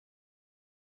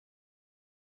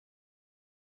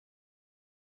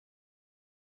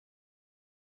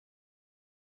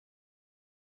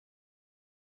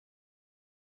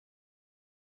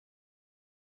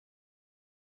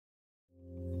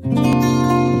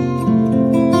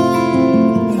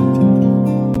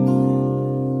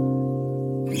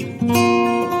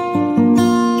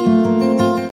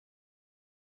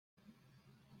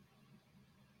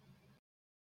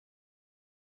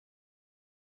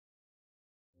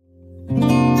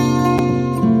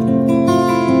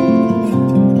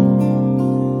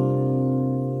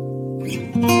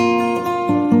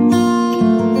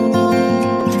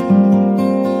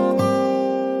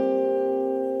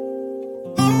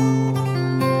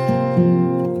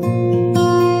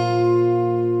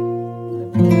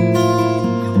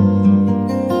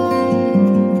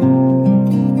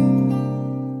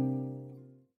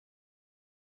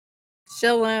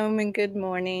Shalom and good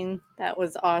morning. That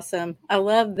was awesome. I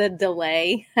love the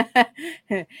delay.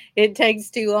 It takes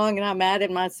too long and I'm mad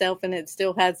at myself and it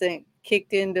still hasn't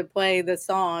kicked in to play the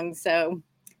song. So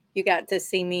you got to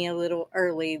see me a little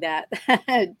early that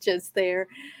just there.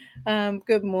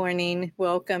 Good morning.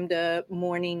 Welcome to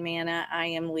Morning Manna. I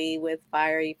am Lee with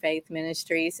Fiery Faith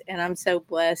Ministries, and I'm so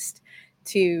blessed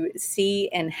to see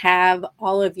and have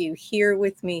all of you here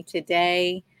with me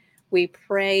today. We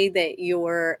pray that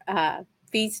your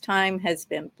feast time has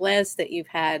been blessed, that you've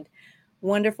had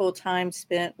wonderful time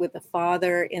spent with the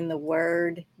Father in the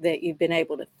Word, that you've been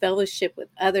able to fellowship with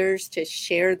others, to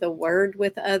share the Word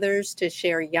with others, to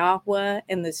share Yahweh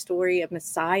and the story of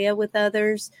Messiah with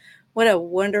others. What a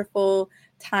wonderful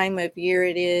time of year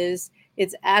it is.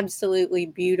 It's absolutely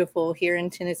beautiful here in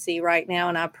Tennessee right now,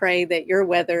 and I pray that your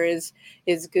weather is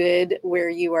good where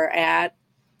you are at.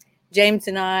 James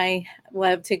and I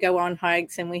love to go on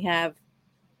hikes, and we have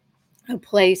a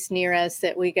place near us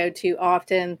that we go to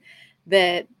often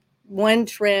that one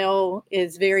trail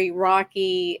is very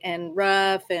rocky and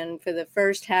rough, and for the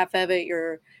first half of it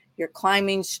you're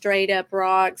climbing straight up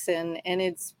rocks, and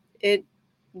it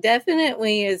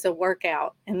definitely is a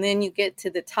workout. And then you get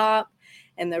to the top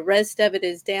and the rest of it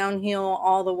is downhill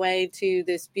all the way to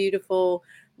this beautiful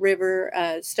river,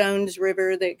 Stones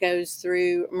River, that goes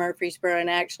through Murfreesboro. And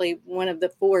actually one of the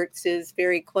forks is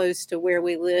very close to where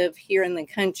we live here in the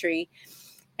country.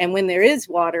 And when there is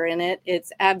water in it,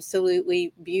 it's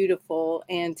absolutely beautiful.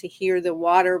 And to hear the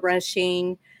water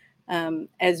rushing,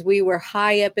 as we were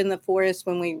high up in the forest,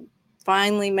 when we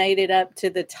finally made it up to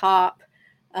the top,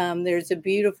 there's a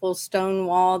beautiful stone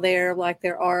wall there, like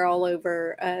there are all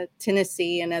over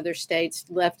Tennessee and other states,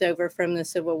 left over from the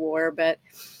Civil War. But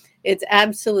it's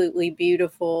absolutely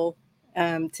beautiful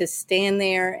to stand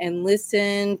there and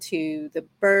listen to the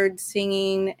birds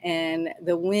singing and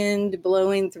the wind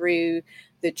blowing through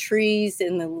the trees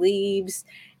and the leaves.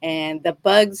 And the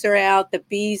bugs are out, the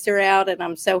bees are out, and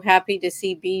I'm so happy to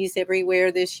see bees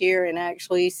everywhere this year and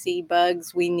actually see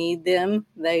bugs. We need them.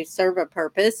 They serve a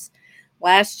purpose.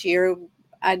 Last year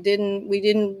we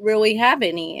didn't really have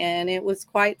any, and it was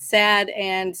quite sad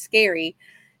and scary.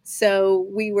 So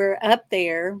we were up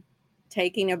there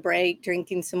taking a break,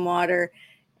 drinking some water,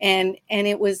 and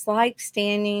it was like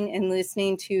standing and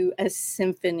listening to a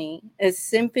symphony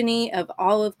of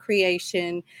all of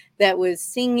creation that was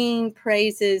singing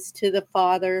praises to the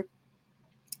Father.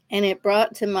 And it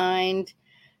brought to mind,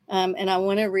 and I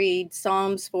want to read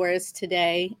Psalms for us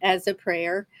today as a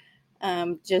prayer.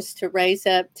 Just to raise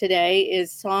up today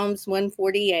is Psalms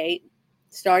 148,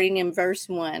 starting in verse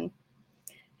 1.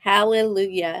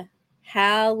 Hallelujah,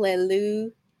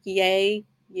 hallelujah,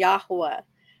 Yahweh,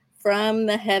 from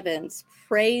the heavens,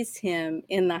 praise him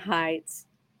in the heights.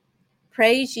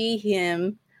 Praise ye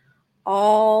him,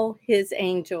 all his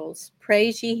angels.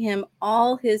 Praise ye him,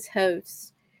 all his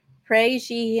hosts. Praise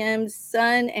ye him,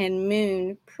 sun and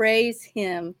moon. Praise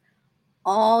him,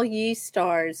 all ye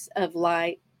stars of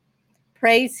light.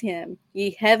 Praise him,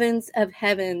 ye heavens of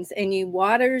heavens, and ye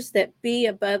waters that be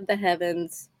above the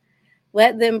heavens.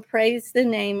 Let them praise the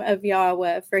name of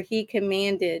Yahweh, for he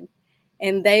commanded,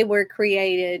 and they were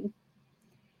created.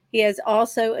 He has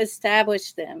also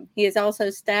established them. He has also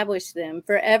established them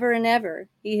forever and ever.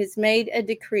 He has made a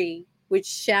decree which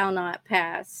shall not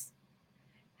pass.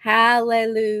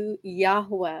 Hallelujah,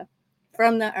 Yahweh,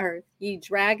 from the earth, ye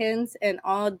dragons and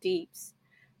all deeps.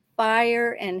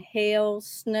 Fire and hail,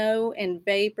 snow and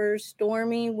vapor,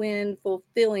 stormy wind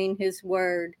fulfilling his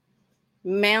word.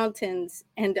 Mountains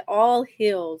and all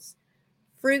hills,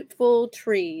 fruitful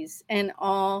trees and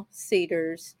all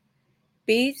cedars,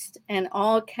 beasts and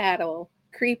all cattle,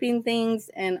 creeping things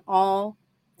and all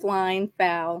flying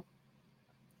fowl,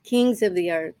 kings of the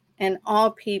earth and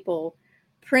all people,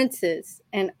 princes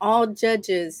and all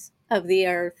judges of the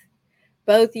earth,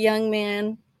 both young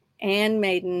men and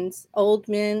maidens, old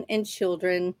men and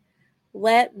children.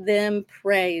 Let them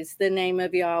praise the name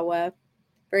of Yahweh,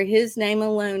 for his name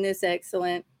alone is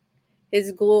excellent.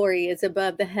 His glory is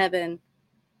above the heaven,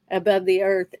 above the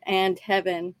earth and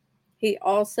heaven. He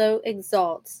also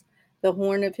exalts the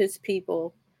horn of his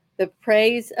people, the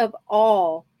praise of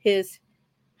all his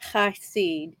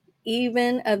chassid,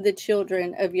 even of the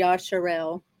children of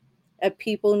Yasharel, a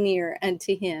people near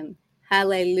unto him.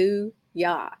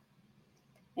 Hallelujah.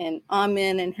 And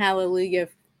amen and hallelujah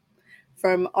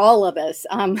from all of us.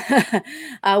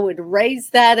 I would raise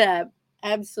that up.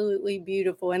 Absolutely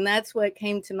beautiful. And that's what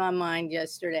came to my mind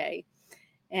yesterday.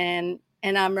 And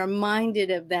I'm reminded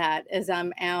of that as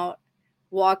I'm out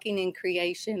walking in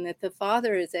creation, that the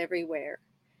Father is everywhere.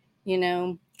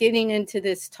 Getting into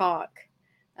this talk,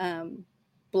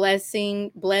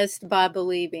 blessed by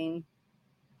believing.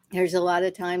 There's a lot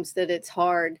of times that it's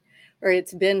hard, or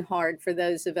it's been hard for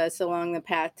those of us along the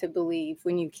path to believe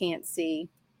when you can't see.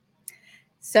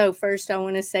 So, first, I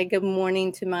want to say good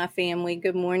morning to my family.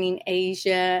 Good morning,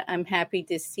 Asia. I'm happy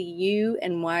to see you,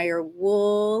 and Wire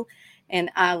Wool,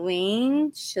 and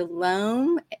Eileen,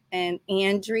 Shalom, and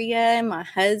Andrea, my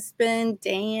husband,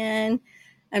 Dan.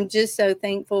 I'm just so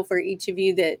thankful for each of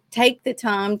you that take the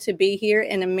time to be here.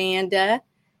 And Amanda,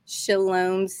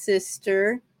 Shalom,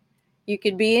 sister. You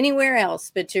could be anywhere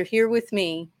else, but you're here with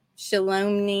me.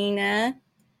 Shalom, Nina.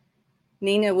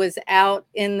 Nina was out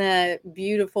in the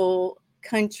beautiful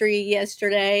country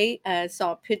yesterday.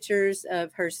 Saw pictures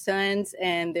of her sons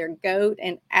and their goat,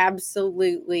 and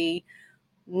absolutely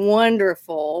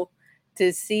wonderful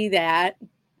to see that.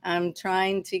 I'm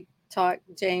trying to talk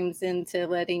James into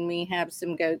letting me have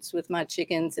some goats with my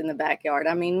chickens in the backyard.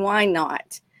 I mean, why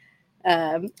not?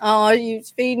 Oh, you're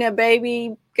feeding a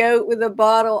baby goat with a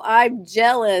bottle. I'm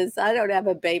jealous. I don't have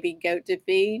a baby goat to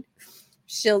feed.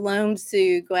 Shalom,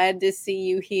 Sue. Glad to see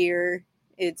you here.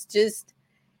 It's just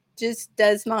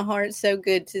does my heart so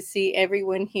good to see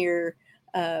everyone here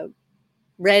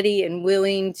ready and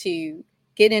willing to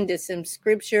get into some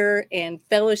scripture and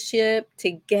fellowship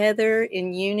together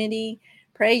in unity.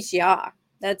 Praise Yah.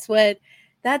 That's what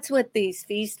these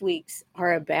feast weeks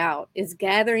are about, is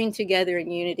gathering together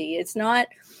in unity. It's not,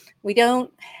 we're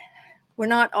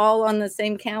not all on the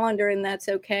same calendar, and that's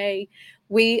okay.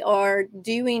 We are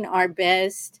doing our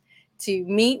best to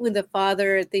meet with the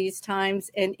Father at these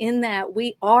times, and in that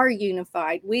we are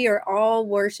unified. We are all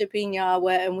worshiping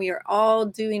Yahweh, and we are all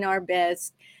doing our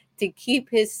best to keep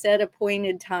his set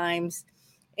appointed times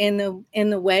in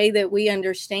the way that we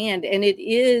understand. And it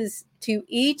is to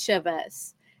each of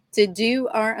us to do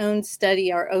our own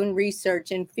study, our own research,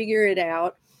 and figure it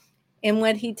out. And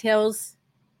what he tells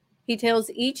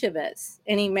each of us,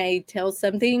 and he may tell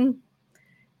something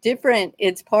different.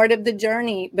 It's part of the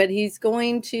journey, but he's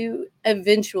going to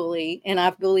eventually, and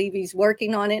I believe he's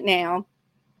working on it now,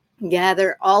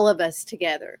 gather all of us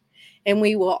together, and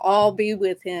we will all be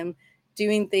with him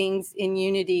doing things in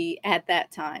unity at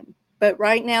that time. But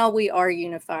right now we are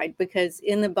unified, because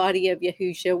in the body of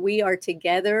Yahusha, we are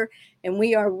together and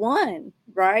we are one,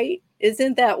 right?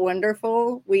 Isn't that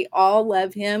wonderful? We all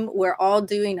love him. We're all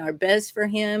doing our best for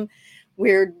him.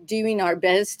 We're doing our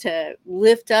best to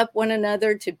lift up one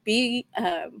another, to be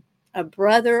a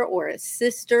brother or a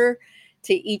sister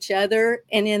to each other.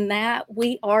 And in that,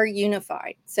 we are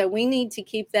unified. So we need to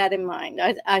keep that in mind.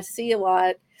 I see a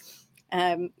lot,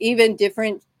 even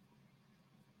different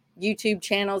YouTube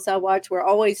channels I watch, we're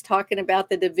always talking about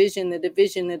the division.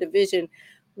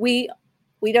 We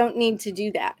don't need to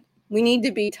do that. We need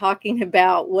to be talking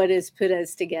about what has put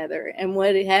us together. And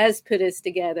what it has put us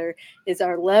together is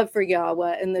our love for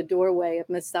Yahweh and the doorway of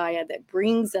Messiah that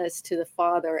brings us to the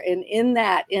Father. And in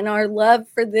that, in our love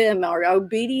for them, our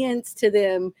obedience to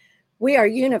them, we are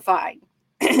unified.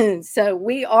 So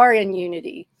we are in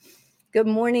unity. Good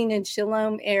morning and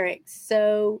shalom, Eric.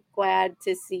 So glad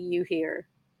to see you here.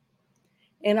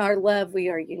 In our love, we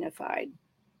are unified.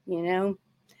 You know,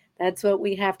 that's what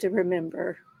we have to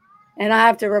remember. And I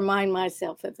have to remind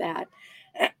myself of that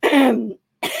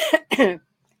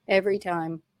every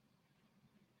time.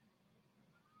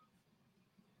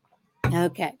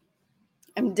 Okay.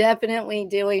 I'm definitely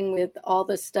dealing with all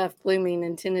the stuff blooming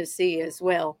in Tennessee as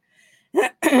well.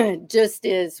 Just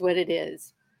is what it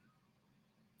is.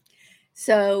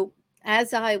 So,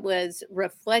 as I was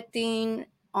reflecting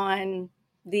on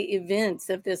the events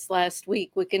of this last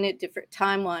week, looking at different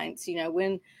timelines,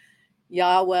 when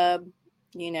Yahweh,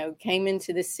 came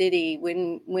into the city,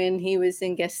 when he was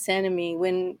in Gethsemane,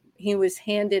 when he was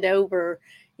handed over,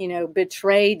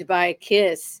 betrayed by a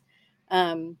kiss,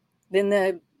 then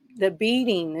the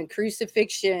beating, the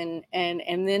crucifixion,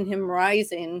 and then him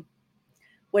rising.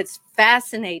 What's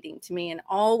fascinating to me, and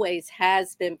always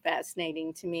has been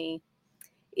fascinating to me,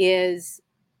 is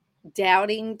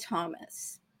doubting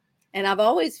Thomas. And I've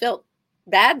always felt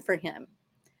bad for him.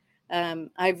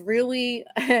 I've really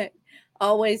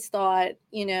always thought,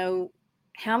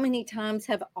 how many times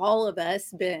have all of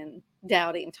us been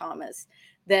doubting Thomas?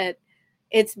 That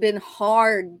it's been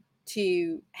hard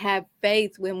to have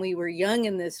faith when we were young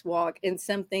in this walk in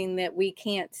something that we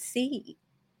can't see.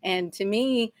 And to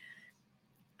me,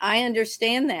 I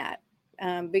understand that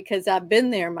because I've been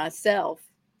there myself.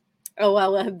 Oh, I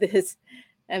love this.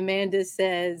 Amanda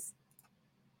says,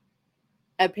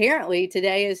 apparently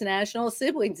today is National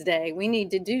Siblings Day. We need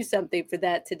to do something for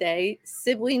that today.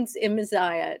 Siblings in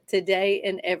Messiah, today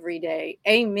and every day.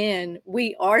 Amen.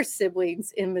 We are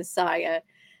siblings in Messiah.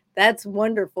 That's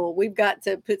wonderful. We've got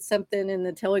to put something in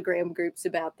the Telegram groups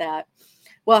about that.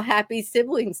 Well, happy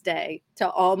Siblings Day to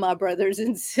all my brothers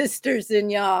and sisters in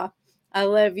Yah. I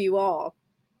love you all.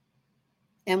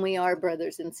 And we are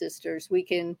brothers and sisters. We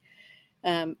can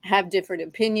have different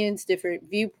opinions, different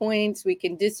viewpoints. We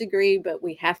can disagree, but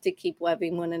we have to keep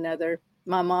loving one another.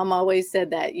 My mom always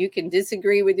said that. You can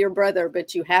disagree with your brother,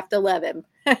 but you have to love him.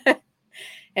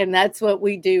 And that's what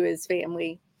we do as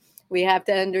family. We have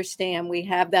to understand we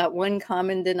have that one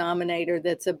common denominator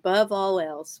that's above all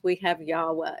else. We have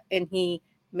Yahweh, and He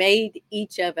made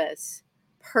each of us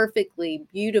perfectly,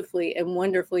 beautifully, and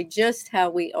wonderfully just how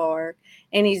we are.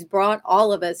 And He's brought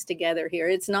all of us together here.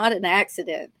 It's not an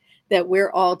accident that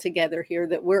we're all together here,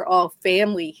 that we're all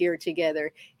family here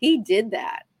together. He did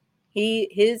that.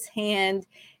 His hand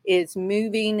is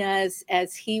moving us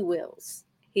as He wills.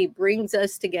 He brings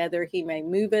us together. He may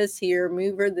move us here,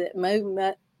 move us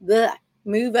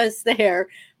there,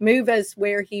 move us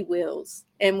where He wills.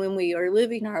 And when we are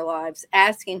living our lives,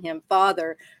 asking Him,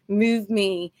 Father, move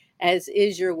me as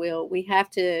is your will, we have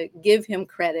to give Him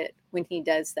credit when He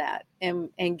does that, and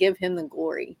give Him the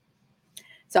glory.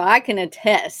 So I can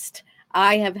attest,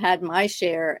 I have had my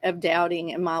share of doubting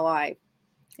in my life.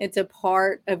 It's a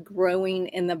part of growing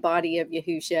in the body of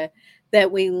Yahusha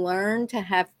that we learn to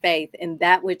have faith in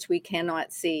that which we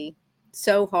cannot see.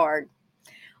 So hard.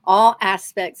 All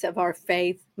aspects of our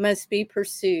faith must be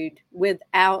pursued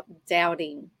without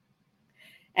doubting.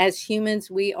 As humans,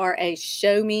 we are a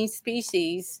show me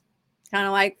species, kind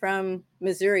of like from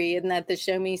Missouri, isn't that the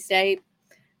show me state?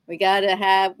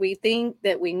 We think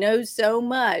that we know so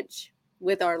much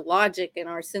with our logic and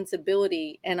our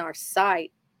sensibility and our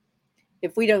sight.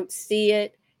 If we don't see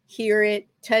it, hear it,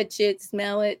 touch it,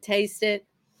 smell it, taste it,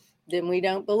 then we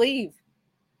don't believe.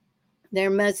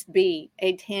 There must be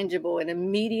a tangible and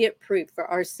immediate proof for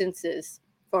our senses,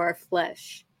 for our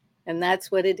flesh. And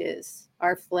that's what it is.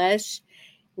 Our flesh,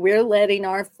 we're letting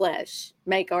our flesh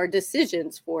make our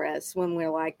decisions for us when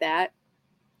we're like that.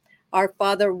 Our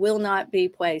Father will not be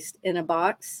placed in a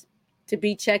box to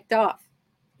be checked off.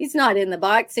 He's not in the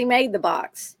box. He made the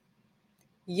box.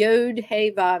 Yod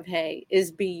He Vav He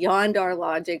is beyond our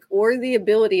logic or the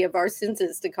ability of our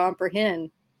senses to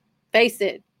comprehend. Face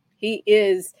it, He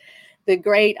is the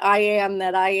great I am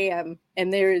that I am.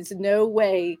 And there is no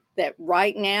way that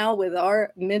right now with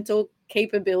our mental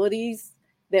capabilities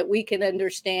that we can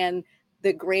understand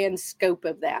the grand scope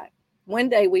of that. One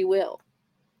day we will.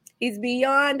 He's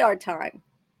beyond our time,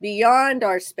 beyond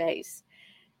our space.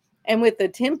 And with the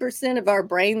 10% of our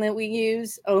brain that we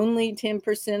use, only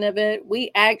 10% of it, we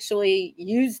actually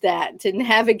use that to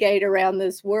navigate around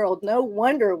this world. No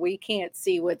wonder we can't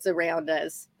see what's around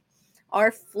us.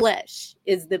 Our flesh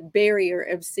is the barrier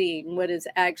of seeing what is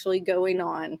actually going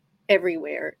on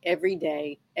everywhere, every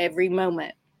day, every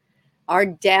moment. Our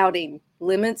doubting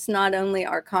limits not only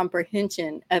our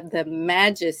comprehension of the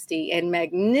majesty and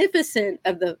magnificence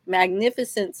of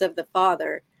the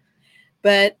Father,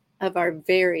 but of our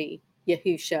very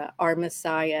Yahusha, our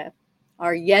Messiah,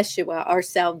 our Yeshua, our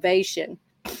salvation.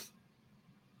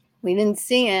 We didn't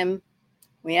see Him.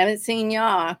 We haven't seen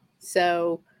Yah.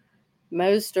 So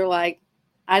most are like,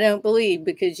 I don't believe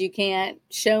because you can't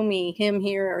show me Him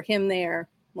here or Him there.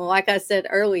 Well, like I said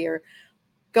earlier,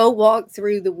 go walk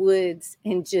through the woods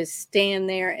and just stand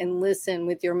there and listen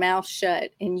with your mouth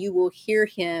shut, and you will hear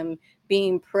Him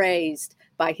being praised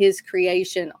by His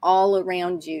creation all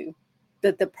around you.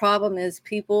 But the problem is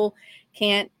people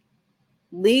can't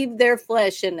leave their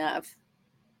flesh enough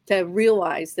to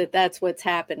realize that that's what's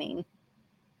happening.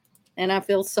 And I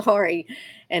feel sorry.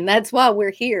 And that's why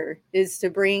we're here, is to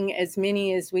bring as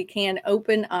many as we can,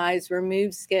 open eyes,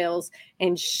 remove scales,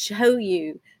 and show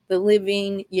you the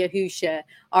living Yahusha,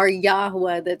 our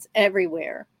Yahweh that's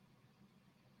everywhere.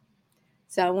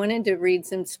 So I wanted to read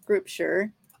some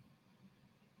scripture.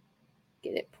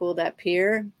 Get it pulled up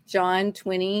here. John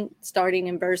 20, starting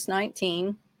in verse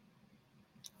 19.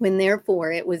 When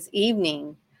therefore it was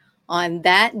evening on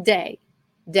that day,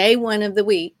 day one of the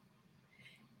week,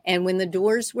 and when the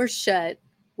doors were shut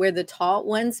where the taught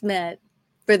ones met,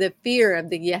 for the fear of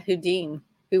the Yehudim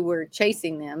who were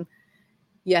chasing them,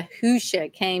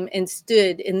 Yahusha came and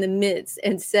stood in the midst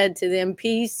and said to them,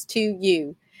 peace to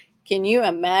you. Can you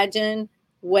imagine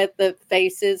what the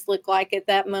faces looked like at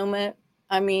that moment?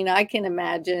 I mean, I can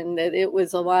imagine that it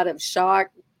was a lot of shock,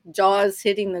 jaws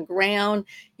hitting the ground.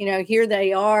 You know, here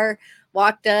they are,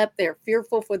 walked up. They're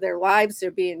fearful for their lives.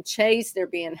 They're being chased. They're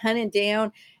being hunted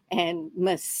down. And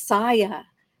Messiah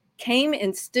came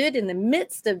and stood in the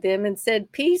midst of them and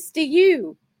said, peace to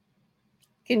you.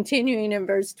 Continuing in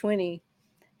verse 20.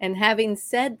 And having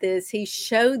said this, He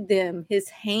showed them His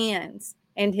hands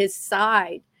and his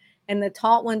side. And the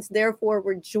taught ones therefore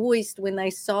rejoiced when they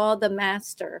saw the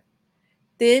master.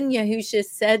 Then Yahushua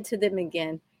said to them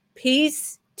again,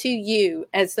 peace to you,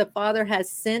 as the Father has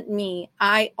sent me,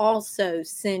 I also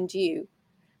send you.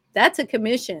 That's a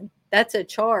commission. That's a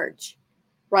charge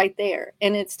right there.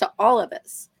 And it's to all of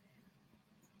us.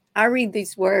 I read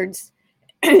these words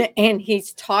and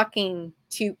he's talking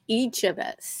to each of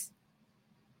us.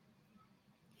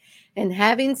 And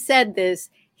having said this,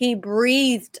 he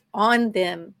breathed on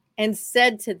them and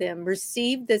said to them,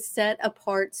 receive the set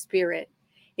apart spirit.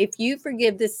 If you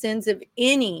forgive the sins of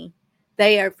any,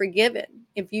 they are forgiven.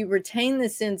 If you retain the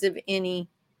sins of any,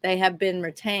 they have been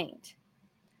retained.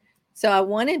 So I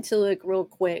wanted to look real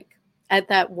quick at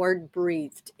that word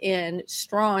breathed. In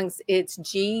Strong's, it's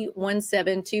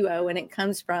G1720, and it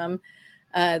comes from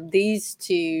these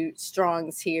two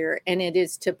Strongs here, and it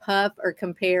is to puff or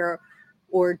compare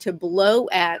or to blow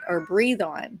at or breathe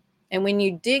on. And when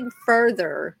you dig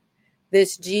further,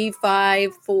 this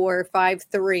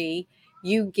G5453,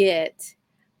 you get,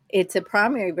 it's a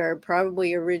primary verb,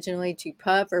 probably originally to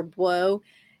puff or blow,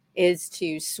 is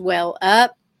to swell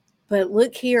up. But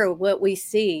look here what we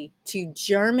see, to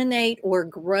germinate or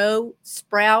grow,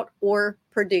 sprout or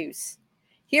produce.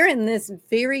 Here in this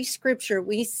very scripture,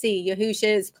 we see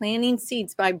Yahushua is planting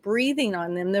seeds by breathing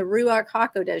on them, the Ruach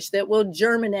HaKodesh, that will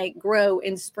germinate, grow,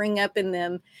 and spring up in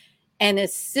them and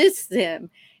assist them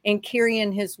in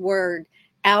carrying his word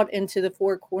out into the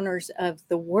four corners of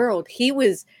the world. He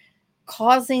was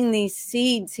causing these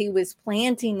seeds he was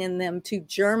planting in them to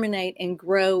germinate and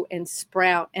grow and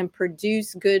sprout and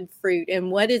produce good fruit.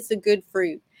 And what is the good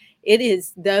fruit? It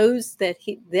is those that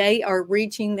they are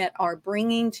reaching, that are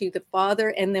bringing to the Father.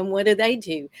 And then what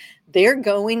do? They're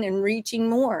going and reaching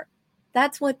more.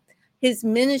 That's what his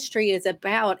ministry is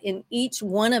about in each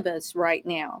one of us right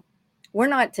now. We're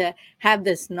not to have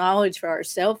this knowledge for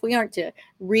ourselves. We aren't to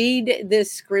read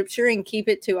this scripture and keep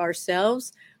it to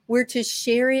ourselves. We're to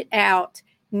share it out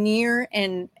near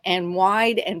and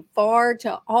wide and far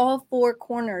to all four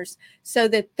corners, so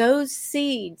that those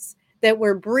seeds that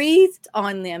were breathed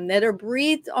on them, that are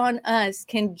breathed on us,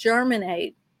 can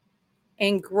germinate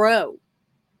and grow.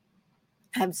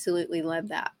 Absolutely love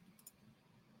that.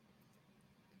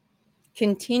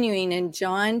 Continuing in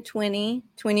John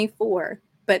 20:24,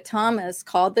 but Thomas,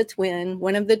 called the twin,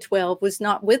 one of the 12, was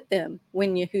not with them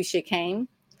when Yahushua came.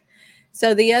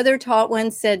 So the other taught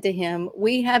ones said to him,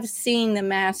 we have seen the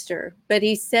master. But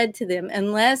he said to them,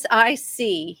 unless I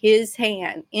see his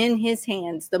hand, in his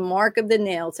hands, the mark of the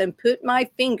nails, and put my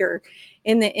finger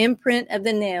in the imprint of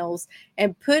the nails,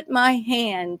 and put my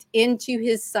hand into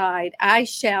his side, I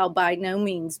shall by no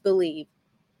means believe.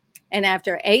 And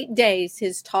after 8 days,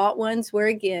 his taught ones were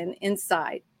again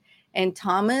inside, and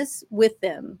Thomas with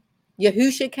them.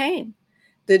 Yahushua came,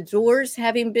 the doors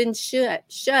having been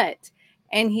shut,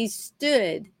 and he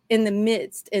stood in the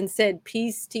midst and said,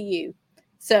 peace to you.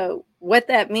 So what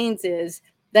that means is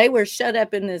they were shut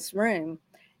up in this room,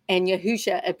 and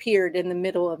Yahushua appeared in the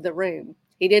middle of the room.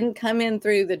 He didn't come in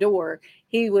through the door.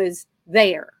 He was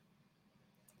there.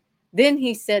 Then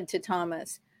he said to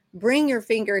Thomas, bring your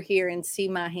finger here and see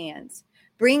my hands.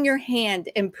 Bring your hand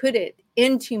and put it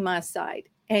into my side.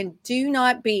 And do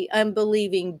not be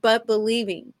unbelieving, but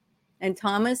believing. And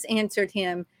Thomas answered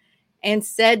him and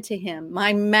said to him,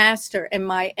 my master and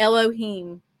my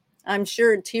Elohim. I'm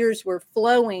sure tears were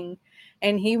flowing,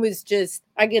 and he was just,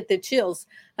 I get the chills.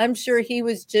 I'm sure he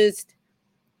was just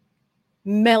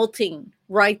melting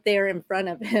right there in front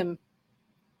of him.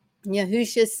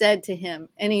 Yahushua said to him,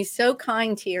 and he's so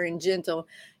kind here and gentle,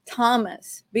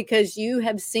 Thomas, because you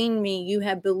have seen me, you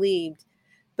have believed.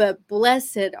 But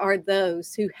blessed are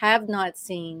those who have not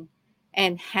seen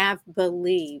and have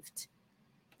believed.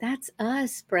 That's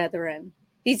us, brethren.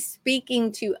 He's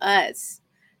speaking to us.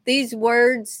 These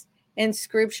words in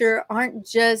scripture aren't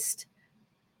just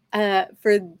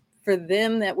for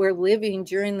them that we're living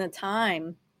during the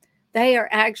time. They are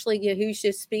actually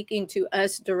Yahushua speaking to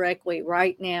us directly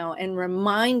right now and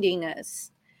reminding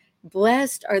us,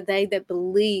 blessed are they that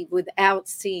believe without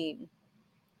seeing.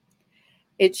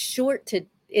 It's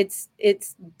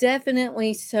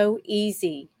definitely so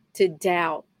easy to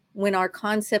doubt when our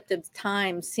concept of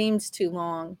time seems too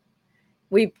long.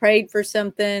 We prayed for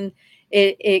something,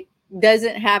 it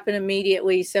doesn't happen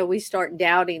immediately, so we start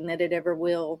doubting that it ever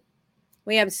will.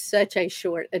 We have such a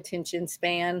short attention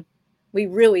span. We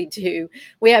really do.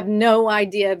 We have no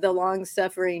idea of the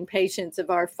long-suffering patience of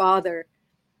our Father.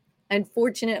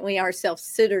 Unfortunately, our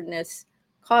self-centeredness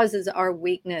causes our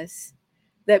weakness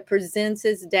that presents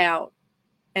as doubt.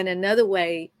 And another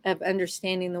way of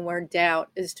understanding the word doubt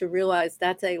is to realize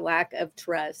that's a lack of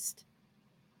trust.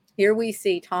 Here we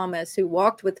see Thomas, who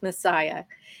walked with Messiah.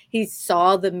 He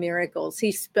saw the miracles.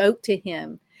 He spoke to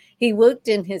him. He looked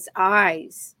in his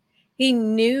eyes. He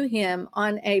knew him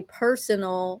on a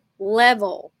personal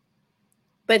level,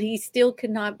 but he still could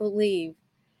not believe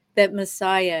that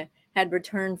Messiah had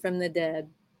returned from the dead.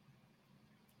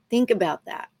 Think about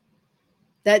that.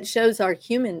 That shows our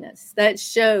humanness. That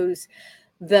shows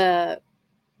the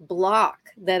block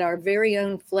that our very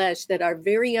own flesh, that our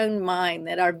very own mind,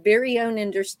 that our very own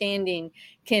understanding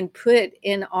can put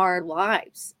in our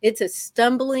lives. It's a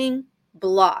stumbling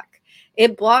block.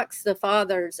 It blocks the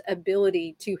Father's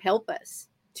ability to help us,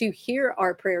 to hear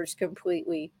our prayers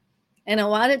completely. And a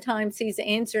lot of times he's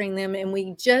answering them and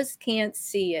we just can't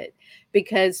see it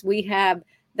because we have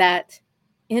that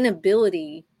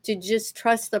inability to just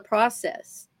trust the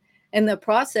process. And the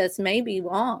process may be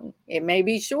long, it may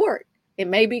be short, it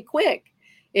may be quick,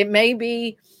 it may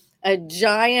be a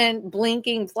giant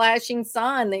blinking, flashing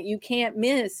sign that you can't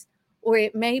miss, or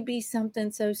it may be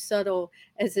something so subtle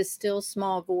as a still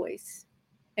small voice.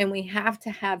 And we have to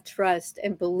have trust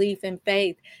and belief and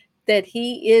faith that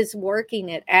he is working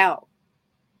it out,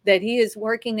 that he is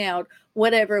working out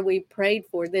whatever we prayed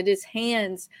for, that his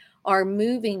hands are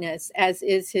moving us as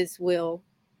is his will.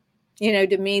 You know,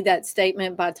 to me, that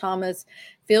statement by Thomas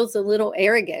feels a little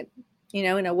arrogant, you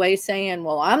know, in a way saying,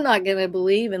 well, I'm not going to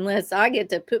believe unless I get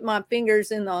to put my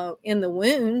fingers in the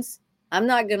wounds. I'm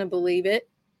not going to believe it.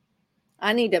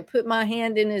 I need to put my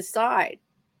hand in his side.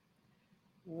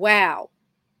 Wow.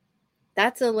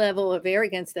 That's a level of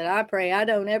arrogance that I pray I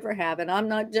don't ever have. And I'm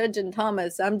not judging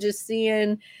Thomas. I'm just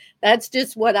seeing, that's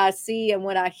just what I see and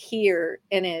what I hear.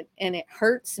 And it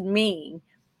hurts me,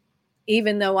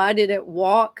 even though I didn't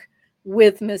walk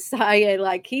with Messiah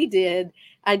like he did.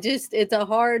 It's a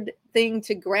hard thing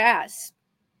to grasp.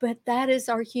 But that is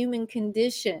our human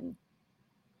condition.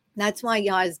 That's why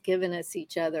God has given us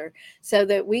each other, so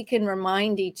that we can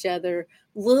remind each other,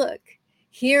 look,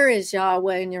 here is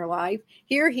Yahweh in your life.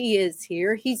 Here he is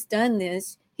here. He's done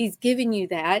this. He's given you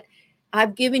that.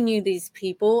 I've given you these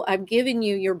people. I've given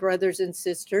you your brothers and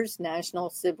sisters, National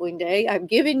Sibling Day. I've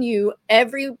given you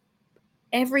everything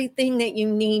that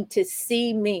you need to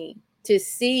see me, to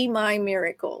see my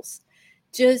miracles.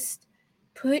 Just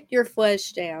put your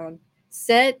flesh down.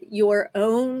 Set your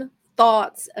own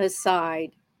thoughts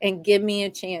aside and give me a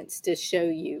chance to show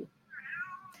you.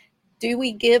 Do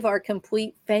we give our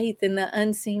complete faith in the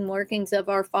unseen workings of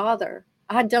our Father?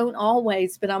 I don't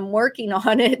always, but I'm working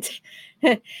on it.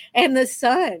 And the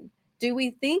Son, do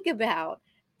we think about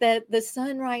that the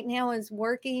Son right now is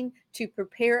working to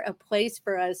prepare a place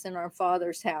for us in our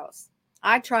Father's house?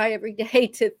 I try every day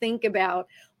to think about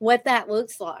what that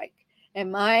looks like.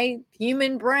 And my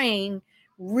human brain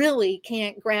really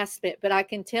can't grasp it, but I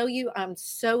can tell you I'm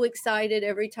so excited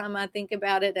every time I think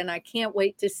about it, and I can't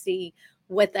wait to see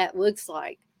what that looks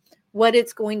like, what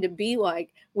it's going to be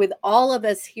like with all of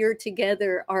us here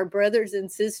together, our brothers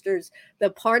and sisters,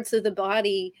 the parts of the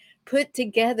body put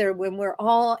together when we're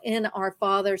all in our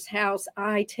Father's house.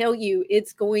 I tell you,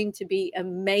 it's going to be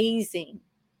amazing.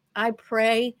 I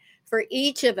pray for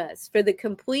each of us, for the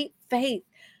complete faith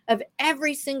of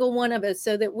every single one of us,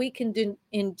 so that we can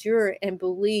endure and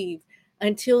believe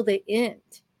until the end,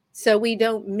 so we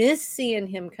don't miss seeing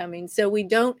him coming, so we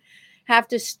don't have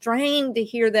to strain to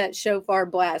hear that shofar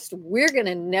blast. We're going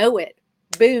to know it.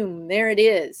 Boom, there it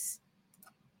is.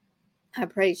 I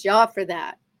praise Yah for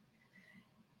that.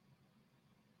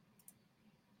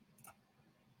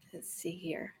 Let's see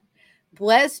here.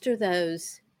 Blessed are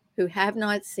those who have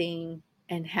not seen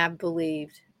and have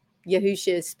believed.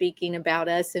 Yahusha is speaking about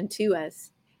us and to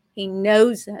us. He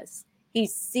knows us. He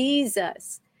sees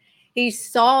us. He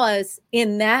saw us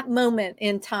in that moment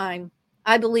in time.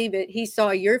 I believe it. He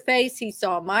saw your face. He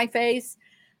saw my face.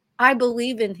 I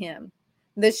believe in him.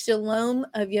 The shalom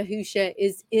of Yahusha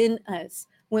is in us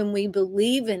when we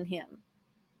believe in him.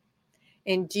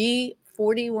 In G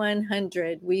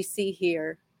 4100, we see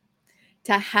here,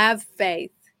 to have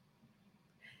faith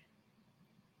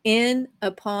in,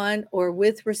 upon, or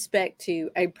with respect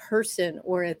to a person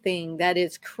or a thing, that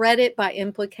is credit by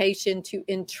implication to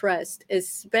entrust,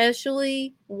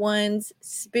 especially one's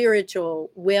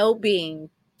spiritual well-being,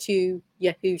 to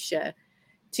Yahusha,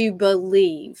 to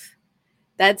believe.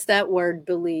 That's that word,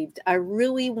 believed. I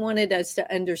really wanted us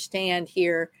to understand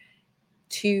here,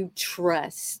 to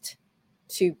trust,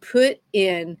 to put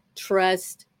in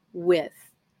trust with.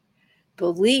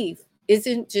 Belief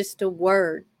isn't just a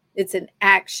word, it's an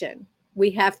action.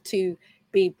 We have to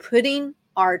be putting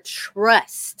our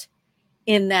trust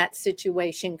in that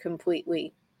situation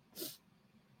completely.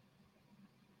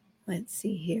 Let's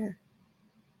see here.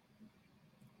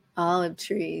 Olive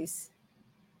trees.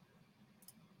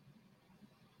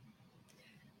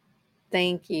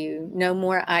 Thank you. No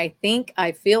more I think,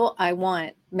 I feel, I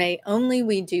want. May only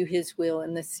we do his will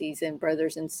in this season,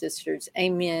 brothers and sisters.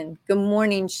 Amen. Good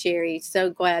morning, Sherry. So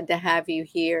glad to have you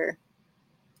here.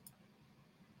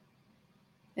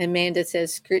 Amanda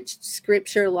says,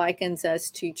 Scripture likens us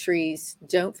to trees.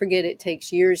 Don't forget it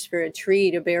takes years for a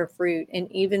tree to bear fruit,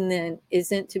 and even then,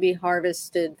 isn't to be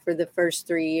harvested for the first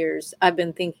 3 years. I've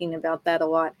been thinking about that a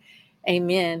lot.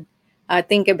 Amen. I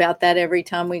think about that every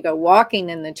time we go walking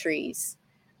in the trees,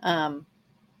 how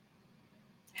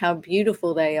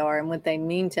beautiful they are and what they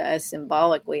mean to us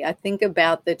symbolically. I think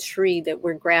about the tree that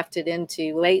we're grafted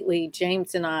into. Lately,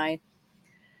 James and I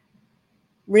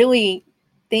really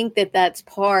think that that's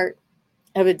part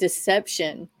of a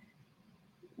deception,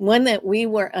 one that we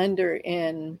were under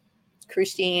in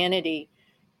Christianity.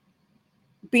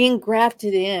 Being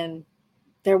grafted in,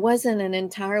 there wasn't an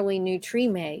entirely new tree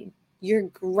made. You're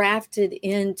grafted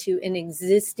into an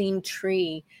existing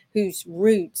tree whose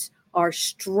roots are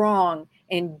strong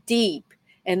and deep,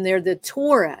 and they're the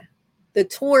Torah. The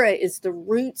Torah is the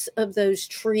roots of those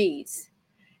trees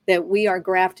that we are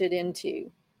grafted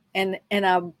into. And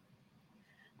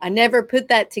I never put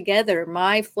that together.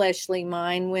 My fleshly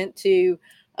mind went to,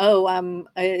 oh,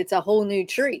 it's a whole new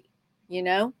tree, you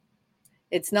know?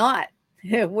 It's not.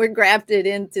 We're grafted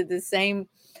into the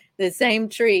same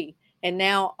tree, and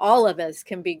now all of us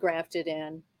can be grafted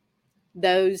in.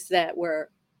 Those that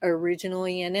were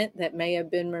originally in it that may have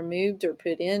been removed or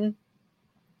put in.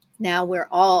 Now we're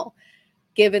all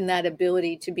given that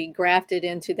ability to be grafted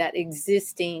into that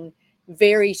existing,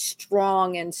 very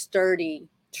strong and sturdy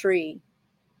tree,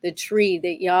 the tree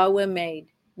that Yahweh made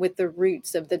with the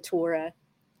roots of the Torah.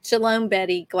 Shalom,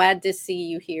 Betty. Glad to see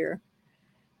you here.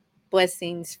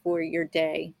 Blessings for your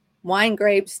day. Wine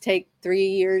grapes take 3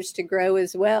 years to grow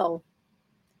as well.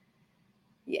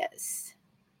 Yes.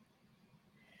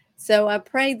 So I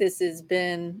pray this has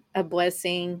been a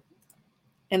blessing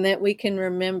and that we can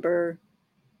remember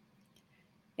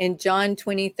in John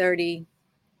 20:30,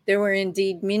 there were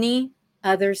indeed many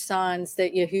other signs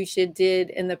that Yahushua did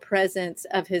in the presence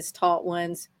of his taught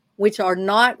ones, which are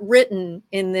not written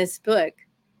in this book.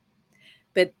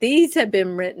 But these have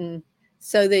been written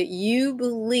so that you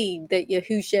believe that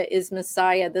Yahushua is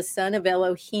Messiah, the Son of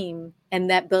Elohim, and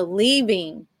that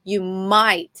believing you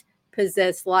might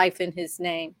possess life in his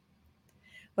name.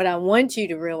 What I want you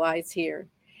to realize here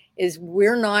is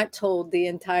we're not told the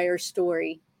entire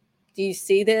story. Do you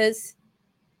see this?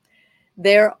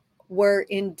 There were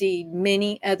indeed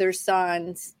many other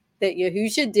signs that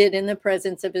Yahushua did in the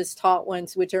presence of his taught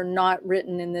ones, which are not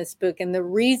written in this book. And the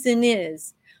reason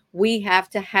is we have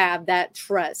to have that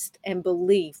trust and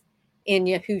belief in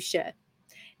Yahushua.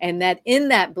 And that in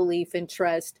that belief and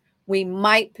trust, we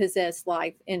might possess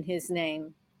life in his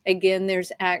name. Again,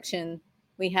 there's action.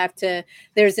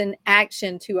 There's an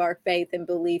action to our faith and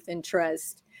belief and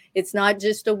trust. It's not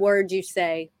just a word you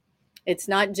say. It's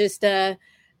not just a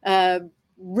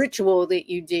ritual that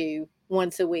you do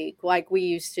once a week like we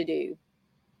used to do.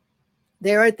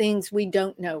 There are things we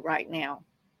don't know right now,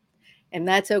 and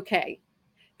that's okay,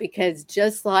 because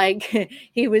just like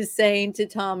he was saying to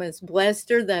Thomas,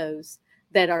 blessed are those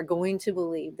that are going to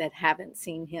believe that haven't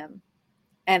seen him.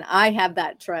 And I have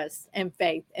that trust and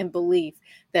faith and belief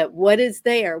that what is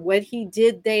there, what he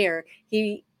did there,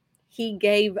 he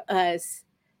gave us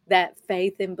that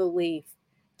faith and belief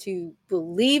to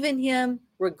believe in him,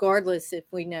 regardless if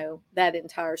we know that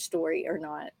entire story or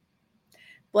not.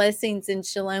 Blessings and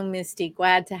shalom, Misty.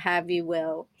 Glad to have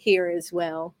you here as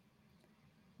well.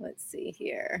 Let's see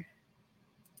here.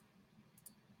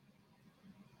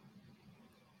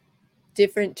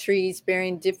 Different trees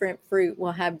bearing different fruit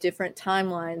will have different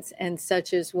timelines, and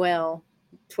such as well.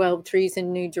 12 trees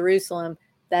in New Jerusalem.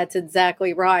 That's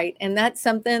exactly right. And that's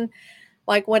something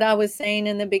like what I was saying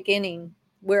in the beginning,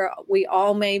 where we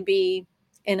all may be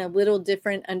in a little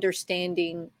different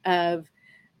understanding of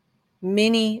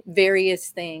many various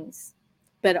things.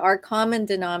 But our common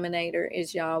denominator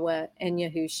is Yahweh and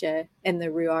Yahushua and the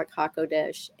Ruach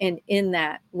HaKodesh. And in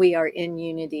that, we are in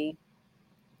unity.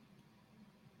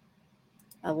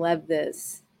 I love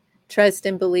this. Trust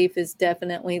and belief is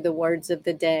definitely the words of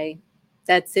the day.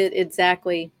 That's it,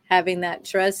 exactly. Having that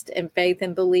trust and faith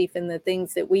and belief in the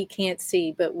things that we can't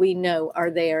see, but we know are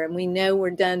there, and we know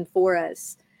were done for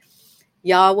us.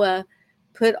 Yahweh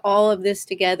put all of this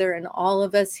together and all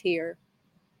of us here.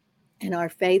 And our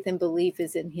faith and belief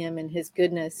is in him and his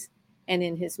goodness and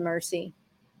in his mercy.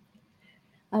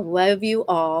 I love you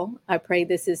all. I pray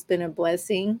this has been a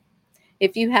blessing.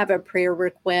 If you have a prayer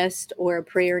request or a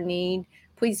prayer need,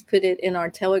 please put it in our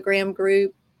Telegram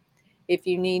group. If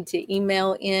you need to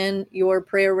email in your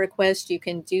prayer request, you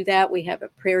can do that. We have a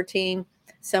prayer team,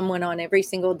 someone on every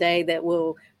single day that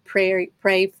will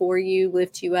pray for you,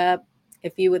 lift you up.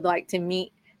 If you would like to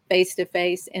meet face to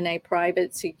face in a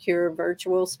private, secure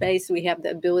virtual space, we have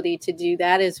the ability to do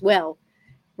that as well.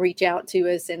 Reach out to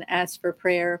us and ask for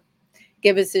prayer.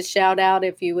 Give us a shout out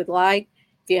if you would like.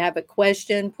 If you have a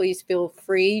question, please feel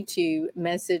free to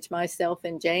message myself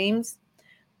and James.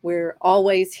 We're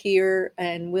always here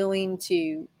and willing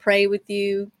to pray with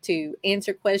you, to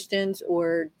answer questions,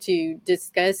 or to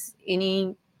discuss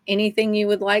anything you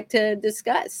would like to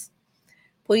discuss.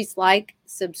 Please like,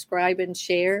 subscribe, and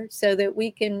share so that we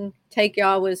can take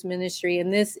Yahweh's ministry,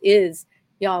 and this is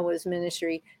Yahweh's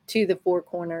ministry, to the four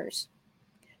corners.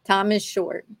 Time is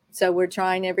short, so we're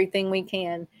trying everything we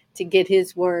can to get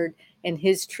his word and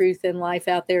his truth and life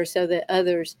out there so that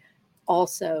others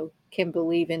also can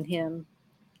believe in him.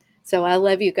 So I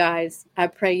love you guys. I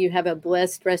pray you have a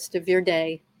blessed rest of your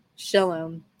day.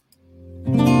 Shalom.